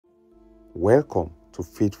Welcome to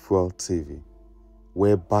Faithful TV,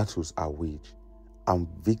 where battles are waged and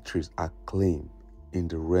victories are claimed in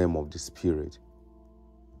the realm of the Spirit.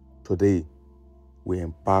 Today, we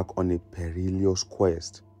embark on a perilous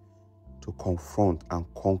quest to confront and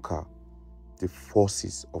conquer the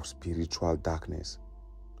forces of spiritual darkness.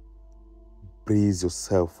 Brace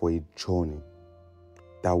yourself for a journey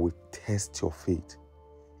that will test your faith,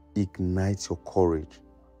 ignite your courage,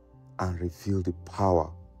 and reveal the power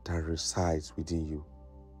that resides within you.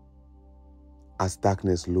 As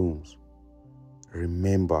darkness looms,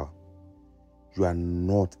 remember, you are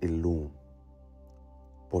not alone,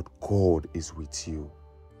 but God is with you.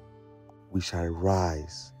 We shall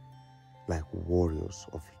rise like warriors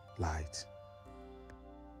of light.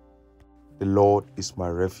 The Lord is my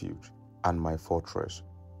refuge and my fortress,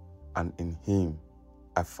 and in Him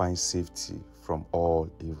I find safety from all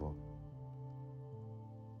evil.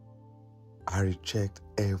 I reject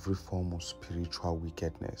every form of spiritual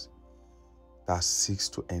wickedness that seeks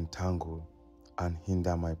to entangle and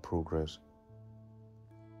hinder my progress.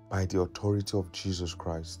 By the authority of Jesus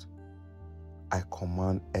Christ, I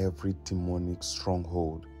command every demonic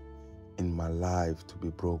stronghold in my life to be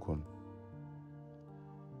broken.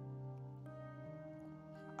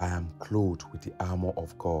 I am clothed with the armor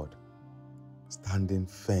of God, standing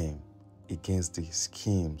firm against the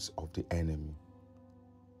schemes of the enemy.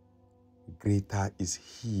 Greater is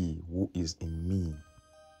He who is in me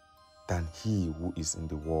than he who is in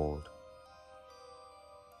the world.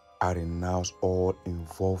 I renounce all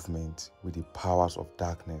involvement with the powers of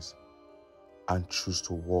darkness and choose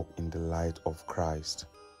to walk in the light of Christ.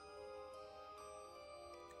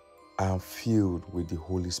 I am filled with the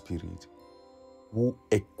Holy Spirit, who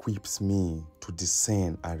equips me to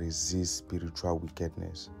discern and resist spiritual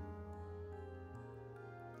wickedness.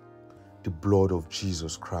 The blood of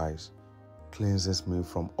Jesus Christ cleanses me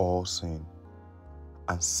from all sin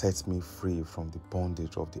and sets me free from the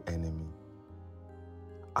bondage of the enemy.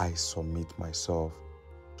 I submit myself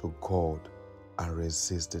to God and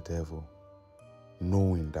resist the devil,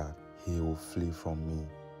 knowing that he will flee from me.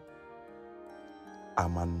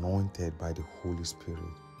 I'm anointed by the Holy Spirit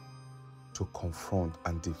to confront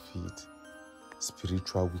and defeat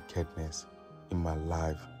spiritual wickedness in my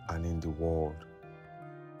life and in the world.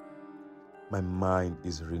 My mind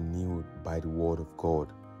is renewed by the Word of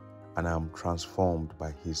God, and I am transformed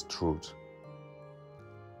by His truth.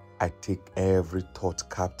 I take every thought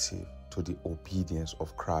captive to the obedience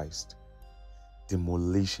of Christ,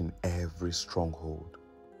 demolishing every stronghold.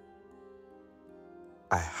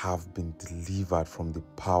 I have been delivered from the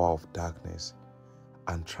power of darkness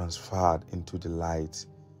and transferred into the light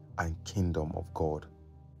and kingdom of God.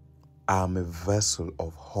 I am a vessel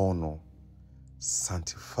of honor,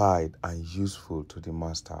 sanctified and useful to the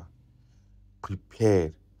Master,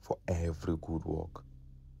 prepared for every good work.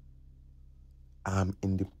 I am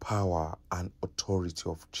in the power and authority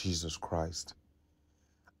of Jesus Christ,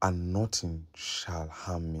 and nothing shall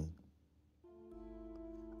harm me.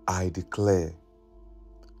 I declare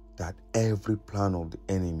that every plan of the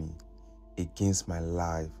enemy against my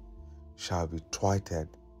life shall be thwarted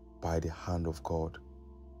by the hand of God.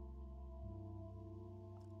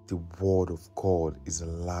 The word of God is a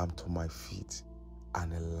lamp to my feet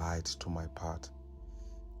and a light to my path,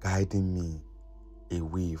 guiding me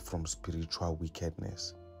away from spiritual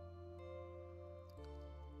wickedness.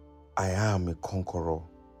 I am a conqueror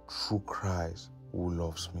through Christ who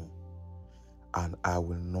loves me, and I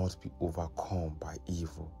will not be overcome by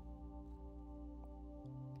evil.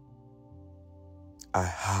 I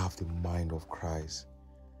have the mind of Christ,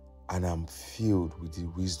 and am filled with the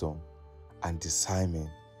wisdom and discernment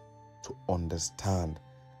to understand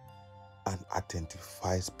and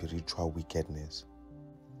identify spiritual wickedness.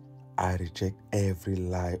 I reject every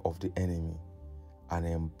lie of the enemy and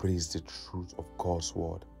embrace the truth of God's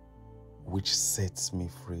word, which sets me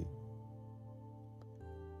free.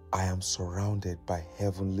 I am surrounded by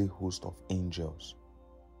heavenly hosts of angels,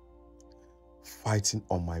 fighting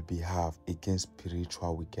on my behalf against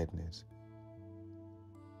spiritual wickedness.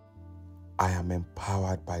 I am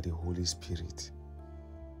empowered by the Holy Spirit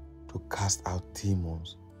to cast out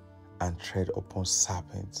demons and tread upon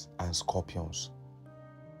serpents and scorpions.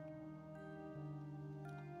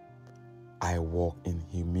 I walk in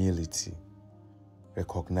humility,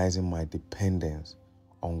 recognizing my dependence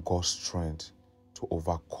on God's strength to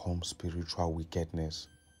overcome spiritual wickedness.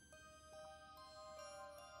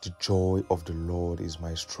 The joy of the Lord is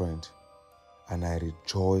my strength, and I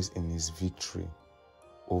rejoice in His victory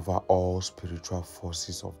over all spiritual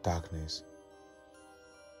forces of darkness.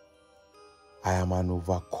 I am an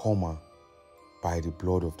overcomer by the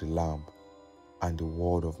blood of the Lamb and the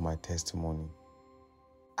word of my testimony.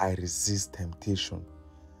 I resist temptation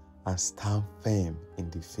and stand firm in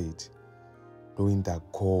the faith, knowing that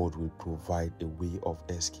God will provide a way of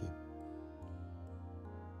escape.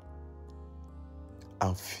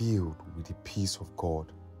 I'm filled with the peace of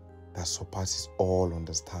God that surpasses all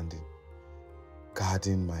understanding,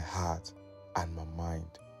 guarding my heart and my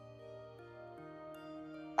mind.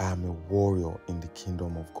 I am a warrior in the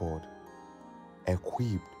kingdom of God,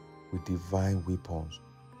 equipped with divine weapons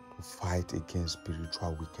to fight against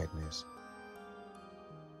spiritual wickedness.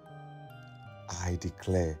 I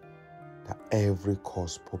declare that every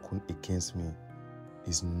curse spoken against me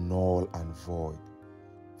is null and void,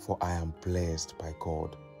 for I am blessed by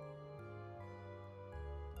God.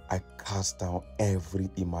 I cast down every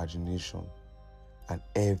imagination and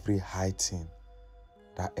every high thing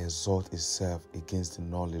that exalts itself against the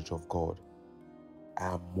knowledge of God.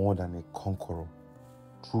 I am more than a conqueror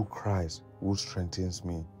through Christ who strengthens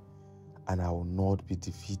me, and I will not be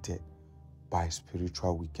defeated by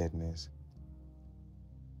spiritual wickedness.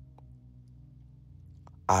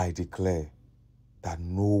 I declare that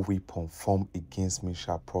no weapon formed against me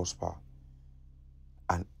shall prosper,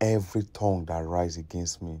 and every tongue that rises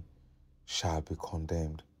against me shall be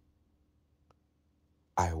condemned.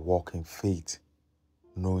 I walk in faith,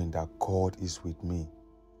 knowing that God is with me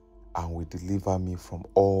and will deliver me from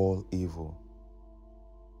all evil.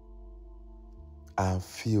 I am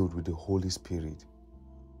filled with the Holy Spirit,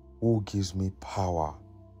 who gives me power,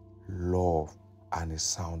 love, and a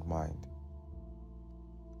sound mind.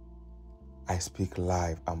 I speak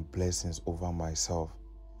life and blessings over myself,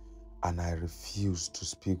 and I refuse to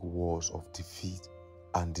speak words of defeat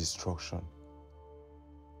and destruction.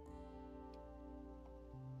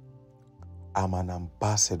 I'm an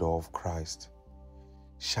ambassador of Christ,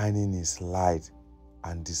 shining His light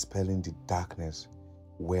and dispelling the darkness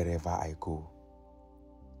wherever I go.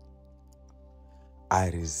 I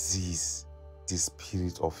resist the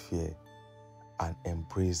spirit of fear and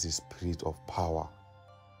embrace the spirit of power,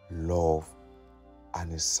 love,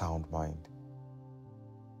 and a sound mind.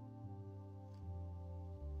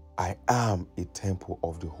 I am a temple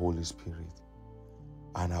of the Holy Spirit,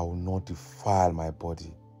 and I will not defile my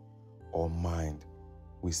body or mind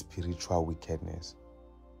with spiritual wickedness.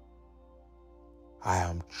 I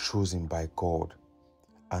am chosen by God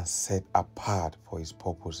and set apart for His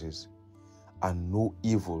purposes, and no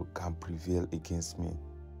evil can prevail against me.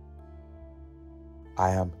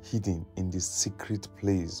 I am hidden in the secret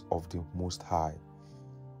place of the Most High,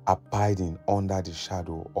 abiding under the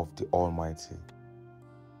shadow of the Almighty.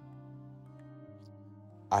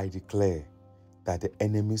 I declare that the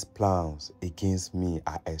enemy's plans against me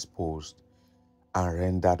are exposed and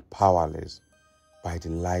rendered powerless by the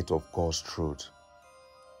light of God's truth.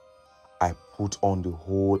 I put on the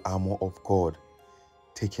whole armor of God,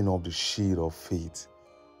 taking up the shield of faith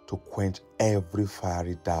to quench every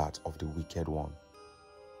fiery dart of the wicked one.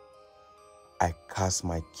 I cast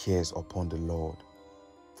my cares upon the Lord,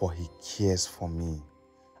 for He cares for me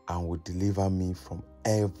and will deliver me from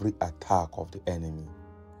every attack of the enemy.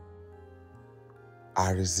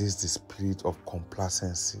 I resist the spirit of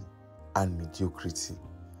complacency and mediocrity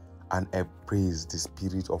and embrace the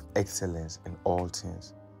spirit of excellence in all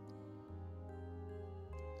things.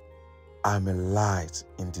 I am a light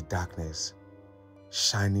in the darkness,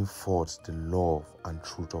 shining forth the love and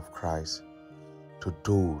truth of Christ to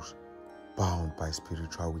those bound by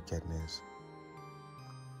spiritual wickedness.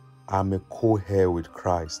 I am a co-heir with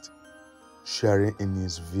Christ, sharing in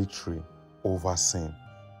His victory over sin,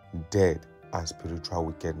 death, and spiritual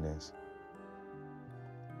wickedness.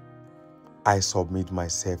 I submit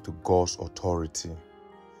myself to God's authority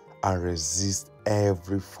and resist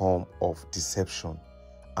every form of deception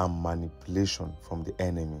and manipulation from the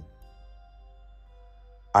enemy.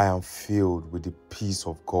 I am filled with the peace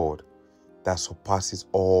of God that surpasses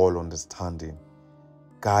all understanding,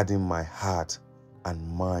 guarding my heart and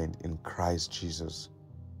mind in Christ Jesus.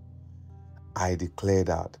 I declare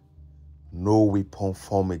that no weapon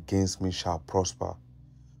formed against me shall prosper,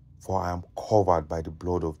 for I am covered by the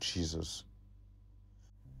blood of Jesus.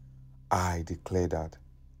 I declare that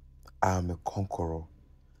I am a conqueror,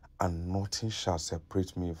 and nothing shall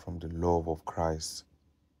separate me from the love of Christ.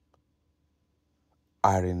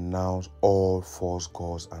 I renounce all false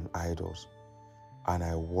gods and idols, and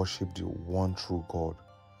I worship the one true God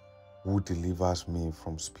who delivers me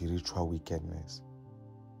from spiritual wickedness.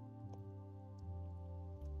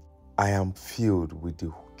 I am filled with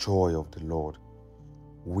the joy of the Lord,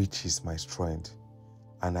 which is my strength,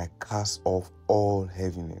 and I cast off all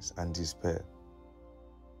heaviness and despair.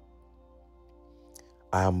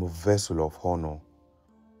 I am a vessel of honor,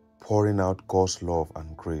 pouring out God's love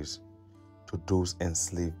and grace to those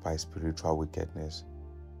enslaved by spiritual wickedness.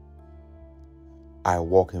 I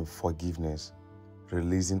walk in forgiveness,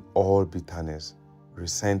 releasing all bitterness,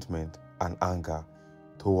 resentment, and anger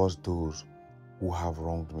towards those who have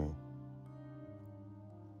wronged me.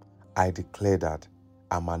 I declare that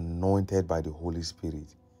I'm anointed by the Holy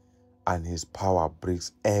Spirit, and His power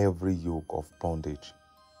breaks every yoke of bondage.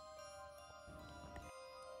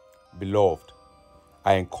 Beloved,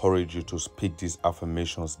 I encourage you to speak these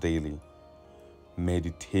affirmations daily.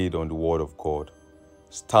 Meditate on the Word of God.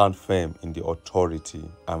 Stand firm in the authority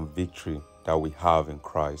and victory that we have in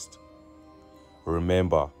Christ.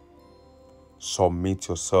 Remember, submit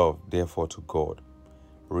yourself therefore to God.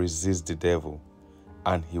 Resist the devil,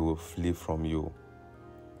 and he will flee from you.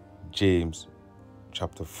 James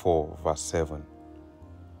chapter 4, verse 7.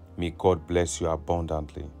 May God bless you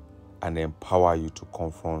abundantly and empower you to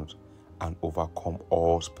confront and overcome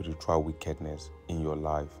all spiritual wickedness in your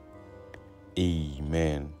life.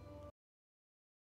 Amen.